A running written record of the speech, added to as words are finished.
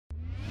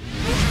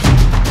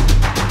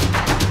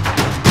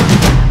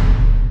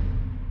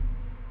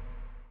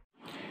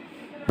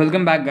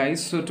Welcome back,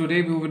 guys. So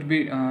today we would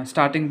be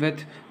starting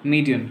with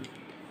median.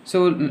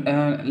 So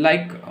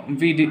like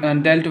we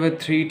dealt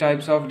with three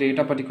types of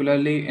data,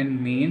 particularly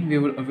in mean. We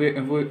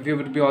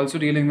would be also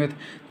dealing with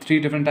three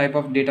different type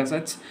of data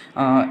sets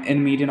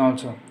in median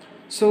also.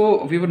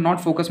 So we would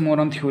not focus more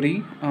on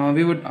theory.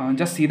 We would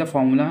just see the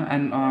formula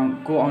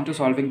and go on to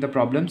solving the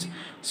problems.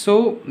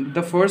 So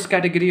the first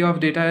category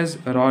of data is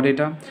raw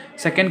data.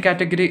 Second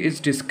category is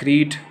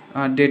discrete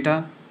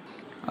data.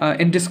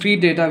 In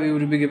discrete data, we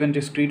will be given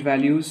discrete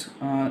values,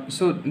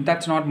 so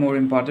that's not more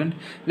important.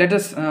 Let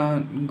us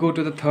go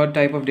to the third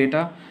type of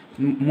data,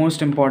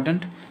 most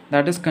important,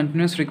 that is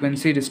continuous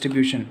frequency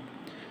distribution.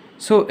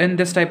 So in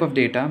this type of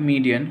data,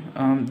 median,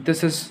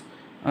 this is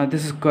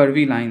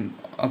curvy line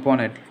upon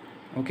it.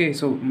 Okay,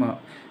 so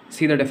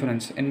see the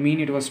difference. In mean,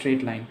 it was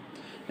straight line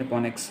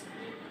upon x.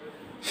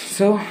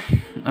 So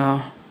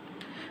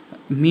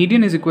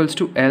median is equals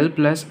to L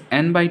plus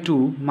n by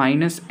 2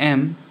 minus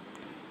m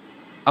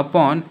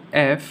upon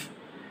f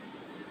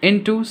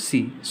into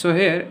C. So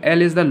here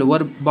L is the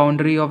lower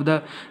boundary of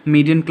the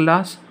median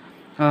class,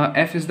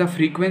 f is the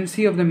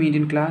frequency of the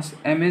median class,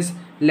 m is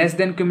less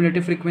than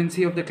cumulative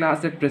frequency of the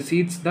class that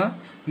precedes the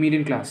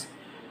median class,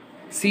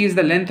 C is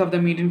the length of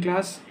the median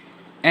class,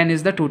 n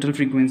is the total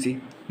frequency.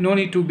 No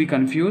need to be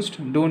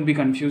confused, don't be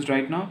confused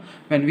right now.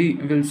 When we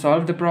will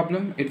solve the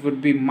problem, it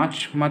would be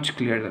much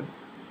clearer.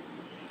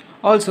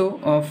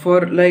 Also,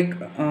 for like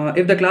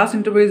if the class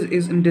interval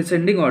is in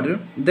descending order,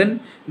 then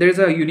there is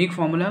a unique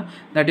formula,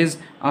 that is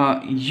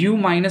u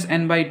minus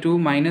n by 2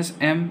 minus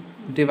m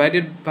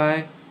divided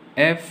by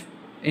f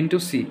into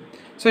C.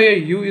 So here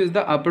u is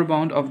the upper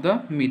bound of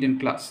the median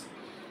class.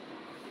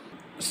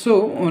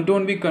 So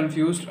don't be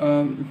confused.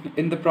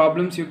 In the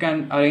problems you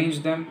can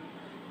arrange them,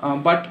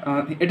 but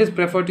it is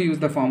preferred to use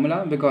the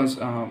formula because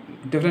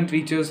different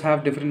teachers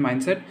have different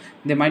mindset.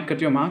 They might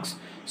cut your marks.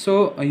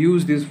 So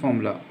use this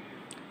formula.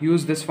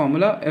 Use this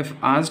formula if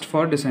asked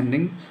for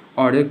descending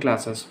order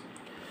classes.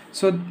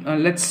 So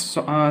let's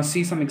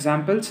see some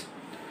examples.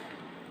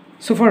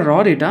 So for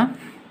raw data,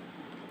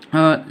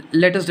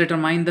 let us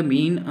determine the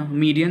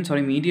median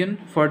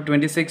for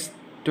 26,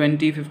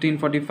 20, 15,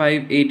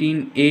 45,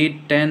 18,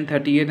 8, 10,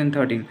 38 and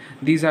 13.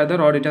 These are the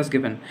raw data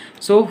given.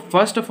 So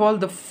first of all,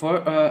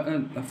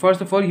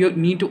 you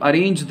need to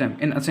arrange them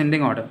in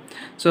ascending order.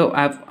 So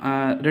I've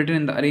written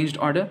in the arranged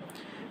order.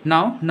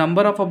 Now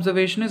number of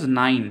observation is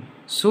 9,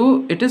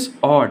 so it is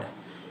odd.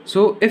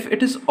 So if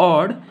it is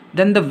odd,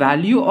 then the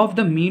value of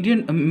the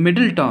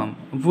middle term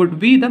would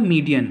be the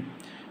median.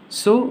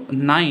 So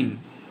 9.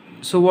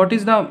 So what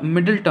is the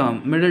middle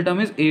term? Middle term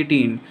is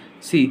 18.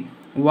 See,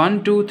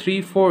 1 2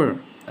 3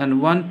 4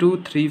 and 1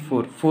 2 3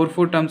 4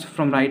 4 terms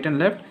from right and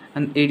left,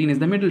 and 18 is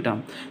the middle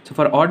term. So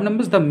for odd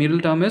numbers, the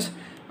middle term is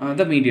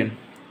the median.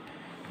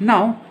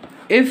 Now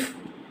if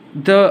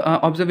the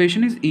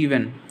observation is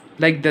even,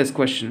 like this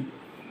question,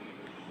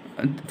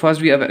 first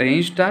we have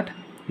arranged that,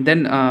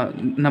 then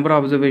number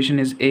of observation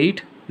is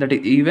 8, that is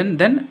even,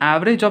 then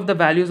average of the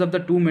values of the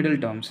two middle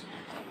terms.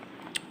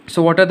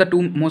 So what are the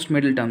two most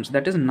middle terms?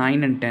 That is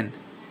 9 and 10.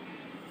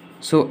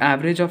 So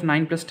average of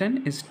 9 plus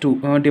 10 is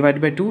 2,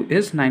 divided by 2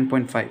 is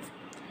 9.5.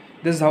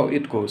 This is how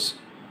it goes.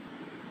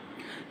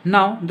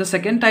 Now the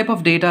second type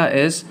of data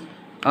is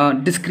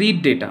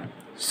discrete data.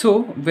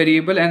 So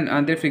variable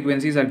and their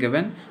frequencies are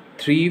given,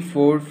 3,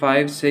 4,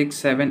 5, 6,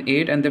 7,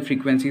 8, and the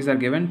frequencies are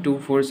given 2,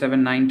 4,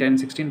 7, 9, 10,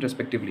 16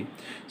 respectively.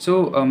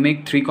 So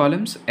make three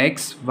columns,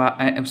 x,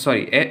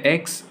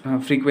 x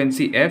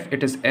frequency f,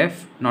 it is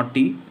f not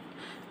t,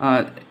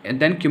 and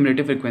then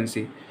cumulative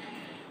frequency.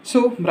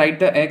 So write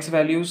the x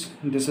values,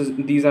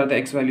 these are the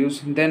x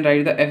values, then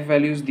write the f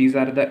values, these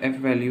are the f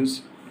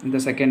values. In the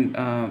second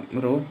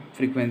row,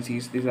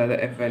 frequencies, these are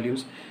the f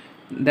values.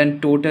 Then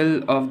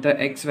total of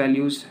the x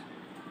values,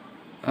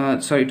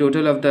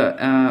 total of the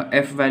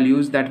f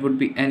values, that would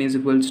be n is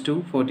equals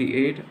to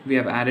 48. We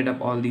have added up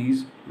all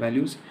these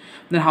values.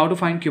 Then how to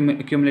find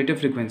cumulative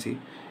frequency?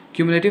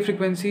 Cumulative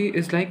frequency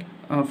is like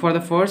for the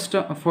first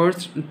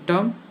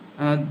term,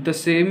 the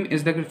same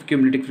is the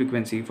cumulative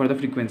frequency for the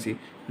frequency,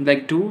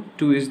 like 2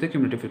 is the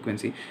cumulative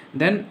frequency.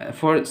 Then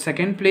for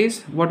second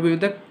place, what will be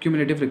the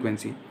cumulative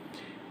frequency?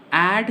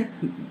 Add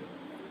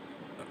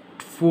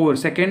for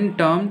second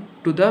term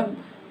to the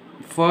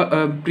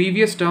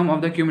previous term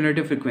of the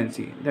cumulative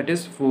frequency, that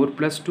is 4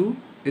 plus 2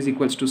 is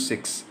equals to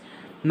 6.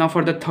 Now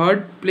for the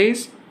third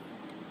place,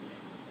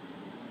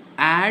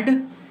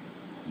 add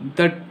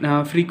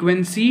the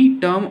frequency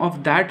term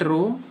of that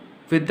row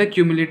with the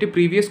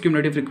previous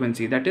cumulative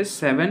frequency, that is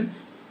 7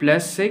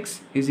 plus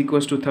 6 is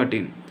equals to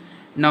 13.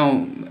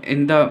 Now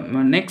in the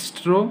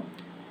next row,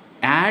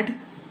 add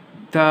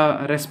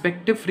the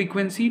respective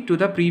frequency to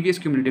the previous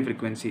cumulative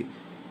frequency.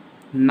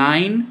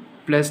 9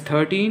 plus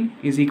 13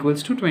 is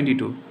equals to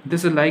 22.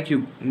 This is like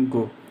you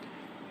go.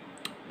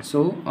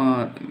 So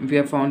we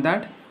have found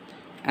that,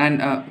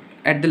 and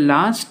at the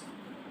last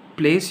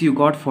place you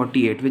got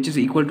 48, which is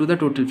equal to the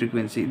total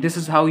frequency. This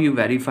is how you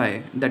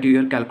verify that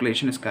your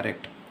calculation is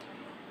correct.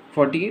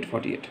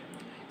 48.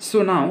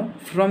 So now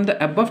from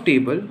the above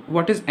table,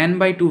 what is n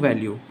by 2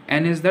 value?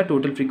 N is the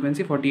total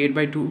frequency, 48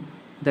 by 2,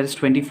 that is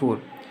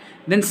 24.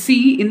 Then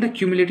see in the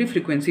cumulative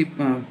frequency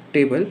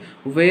table,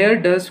 where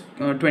does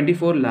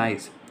 24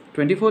 lies?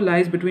 24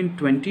 lies between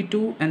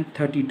 22 and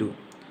 32.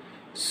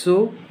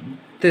 So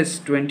this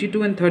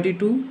 22 and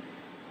 32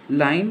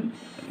 line,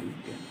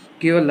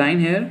 give a line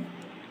here.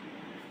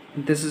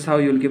 This is how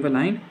you'll give a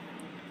line,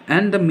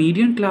 and the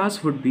median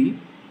class would be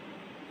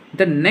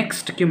the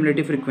next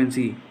cumulative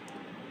frequency.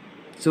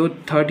 So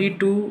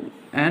 32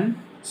 and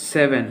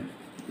 7,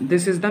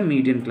 this is the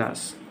median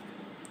class.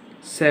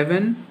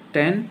 7,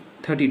 10,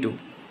 32.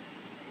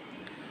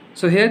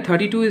 So here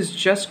 32 is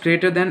just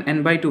greater than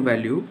n by 2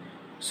 value,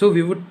 so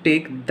we would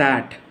take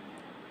that.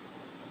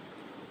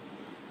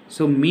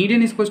 So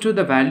median is equals to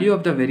the value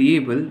of the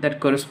variable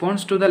that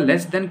corresponds to the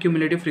less than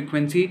cumulative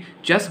frequency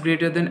just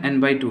greater than n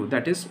by 2,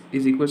 that is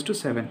equals to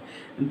 7.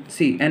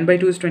 See, n by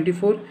 2 is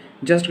 24,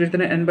 just greater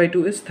than n by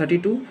 2 is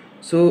 32.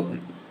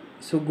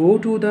 So go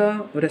to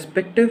the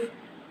respective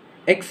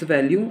x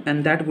value,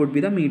 and that would be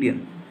the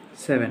median,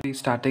 7.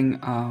 Starting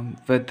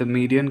with the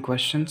median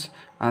questions,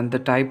 and the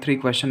type 3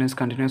 question is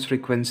continuous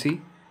frequency.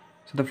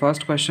 So the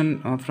first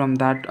question from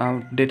that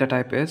data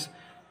type is,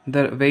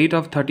 the weight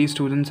of 30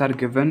 students are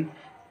given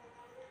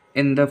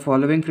in the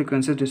following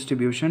frequency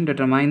distribution,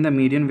 determine the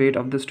median weight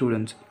of the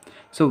students.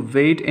 So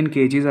weight in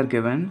kgs are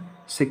given,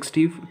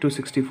 60 to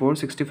 64,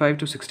 65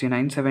 to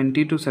 69,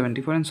 70 to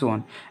 74, and so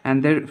on,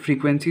 and their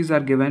frequencies are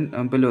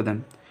given below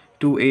them,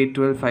 2, 8,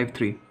 12, 5,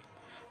 3.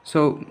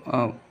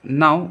 So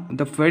now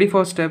the very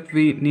first step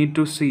we need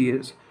to see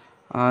is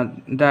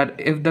that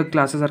if the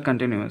classes are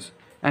continuous,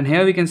 and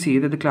here we can see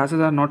that the classes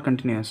are not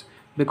continuous,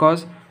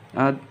 because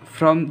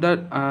from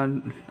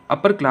the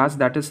upper class,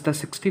 that is the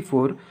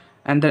 64,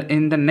 and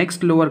in the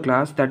next lower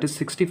class, that is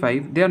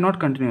 65, they are not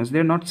continuous, they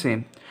are not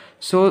same.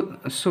 So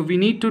we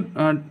need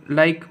to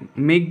like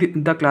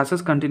make the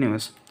classes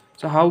continuous.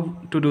 So how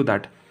to do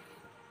that?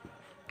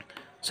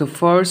 So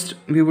first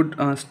we would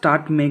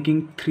start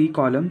making 3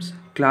 columns: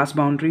 class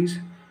boundaries,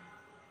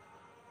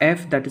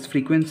 f, that is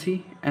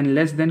frequency, and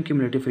less than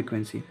cumulative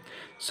frequency.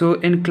 So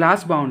in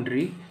class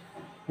boundary,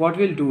 what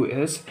we'll do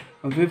is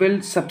we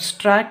will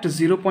subtract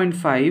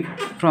 0.5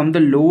 from the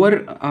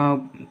lower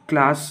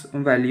class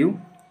value,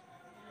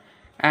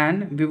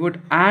 and we would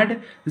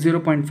add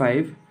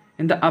 0.5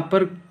 in the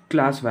upper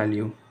class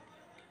value.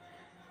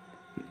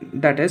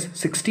 That is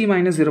 60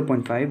 minus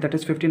 0.5, that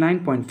is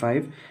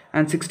 59.5,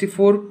 and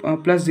 64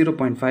 plus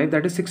 0.5,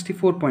 that is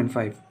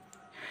 64.5.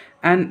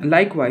 And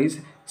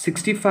likewise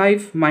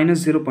 65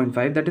 minus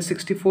 0.5, that is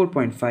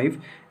 64.5,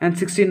 and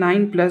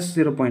 69 plus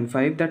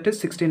 0.5, that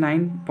is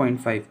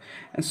 69.5.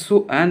 And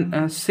so,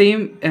 and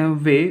same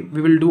way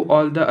we will do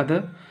all the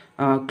other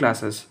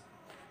classes.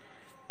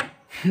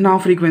 Now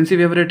frequency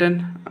we have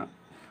written.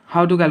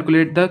 How to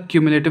calculate the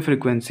cumulative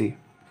frequency?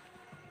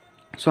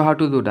 So how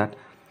to do that?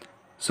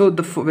 So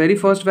the very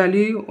first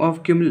value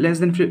of less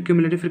than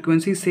cumulative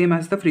frequency is same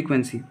as the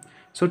frequency.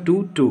 So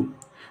 2.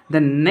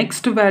 The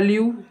next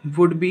value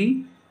would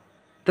be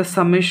the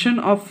summation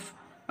of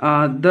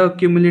the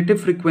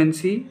cumulative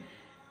frequency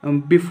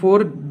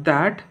before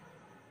that,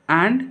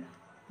 and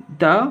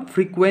the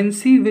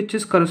frequency which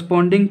is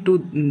corresponding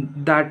to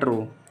that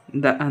row,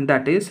 and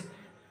that is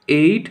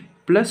 8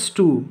 plus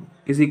 2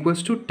 is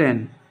equals to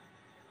 10.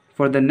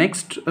 For the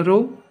next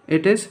row,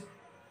 it is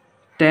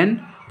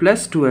 10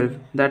 plus 12,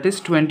 that is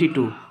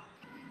 22.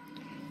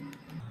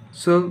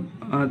 So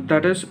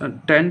that is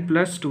 10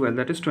 plus 12,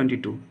 that is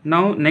 22.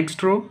 Now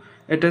next row,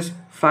 it is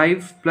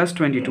 5 plus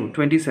 22,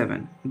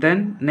 27.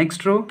 Then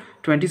next row,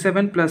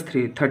 27 plus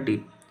 3,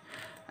 30.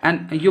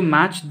 And you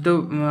match the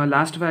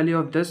last value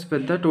of this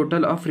with the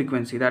total of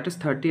frequency, that is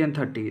 30 and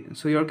 30.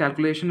 So your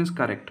calculation is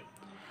correct.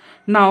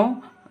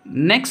 Now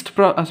next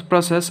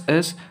process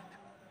is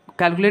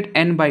calculate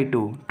n by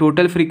 2,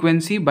 total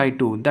frequency by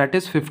 2, that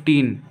is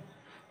 15.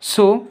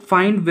 So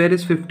find where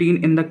is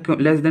 15 in the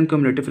less than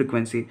cumulative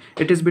frequency.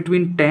 It is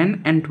between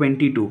 10 and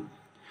 22.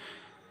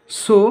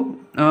 So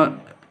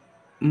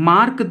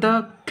mark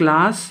the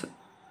class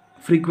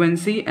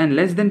frequency and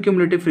less than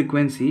cumulative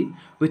frequency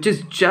which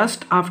is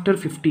just after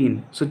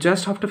 15. So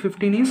just after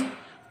 15 is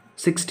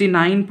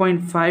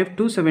 69.5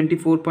 to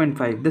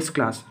 74.5, this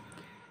class.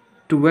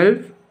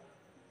 12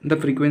 the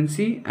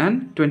frequency,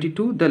 and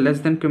 22 the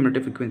less than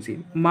cumulative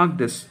frequency. Mark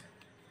this.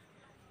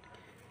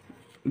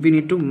 We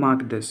need to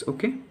mark this.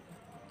 Okay,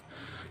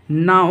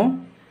 now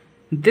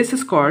this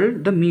is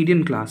called the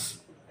median class.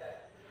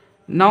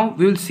 Now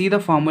we will see the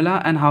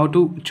formula and how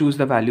to choose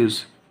the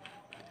values.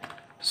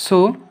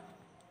 So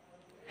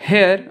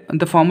here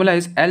the formula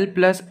is L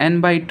plus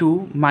n by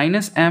 2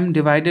 minus m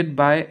divided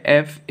by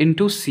f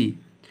into c.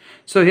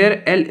 So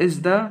here L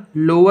is the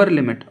lower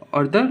limit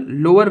or the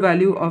lower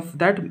value of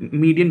that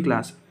median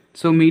class.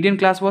 So median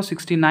class was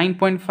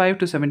 69.5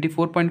 to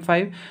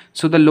 74.5.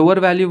 So the lower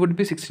value would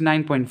be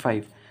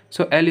 69.5.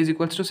 So L is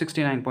equals to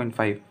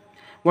 69.5.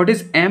 What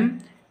is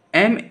M?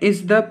 M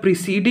is the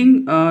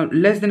preceding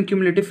less than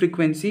cumulative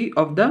frequency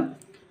of the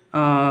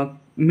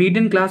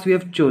median class we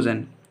have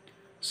chosen.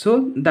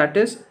 So that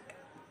is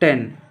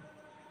 10.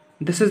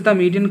 This is the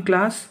median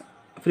class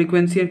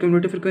frequency and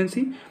cumulative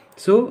frequency.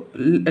 So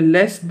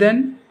less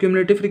than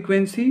cumulative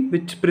frequency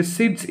which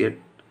precedes it.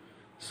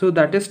 So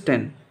that is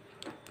 10.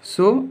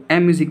 So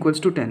m is equals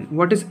to 10.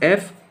 What is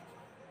f?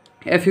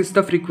 F is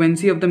the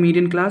frequency of the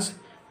median class.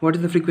 What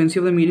is the frequency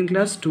of the median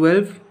class?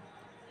 12.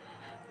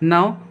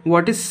 Now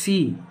what is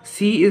C?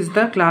 C is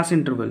the class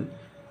interval,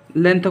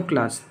 length of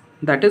class,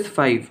 that is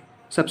 5.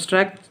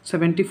 Subtract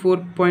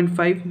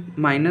 74.5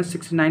 minus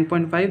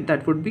 69.5,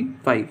 that would be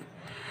 5.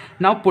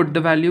 Now put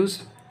the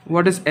values.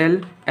 What is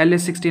L? L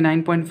is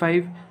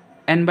 69.5,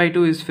 n by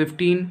 2 is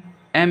 15,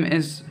 m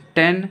is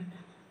 10,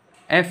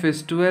 f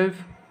is 12,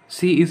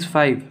 c is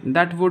 5.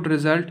 That would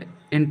result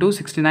into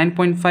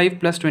 69.5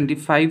 plus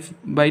 25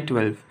 by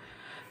 12.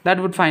 That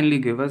would finally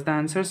give us the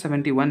answer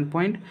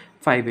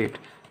 71.58.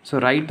 So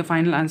write the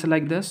final answer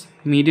like this: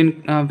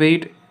 median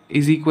weight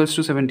is equals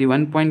to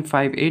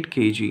 71.58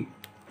 kg.